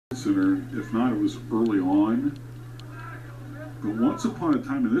Johnson, or if not, it was early on. But once upon a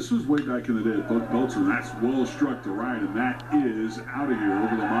time, and this was way back in the day at Belcher, that's well struck to right, and that is out of here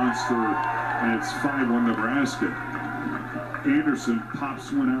over the monster, and it's 5-1 Nebraska. Anderson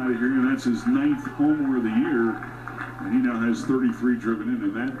pops one out of here, and that's his 9th homer of the year, and he now has 33 driven in,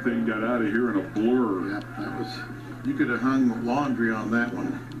 and that thing got out of here in a blur. Yep, that was, you could have hung laundry on that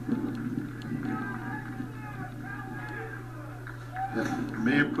one. That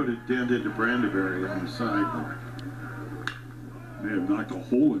may have put a dent into Brandeberry on the side. May have knocked a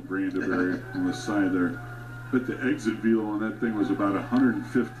hole in Brandeberry on the side there. But the exit velo on that thing was about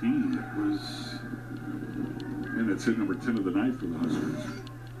 115. It was, and it's hit number 10 of the night for the Huskers.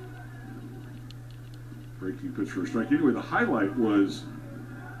 Breaking pitch for a strike. Anyway, the highlight was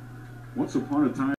once upon a time.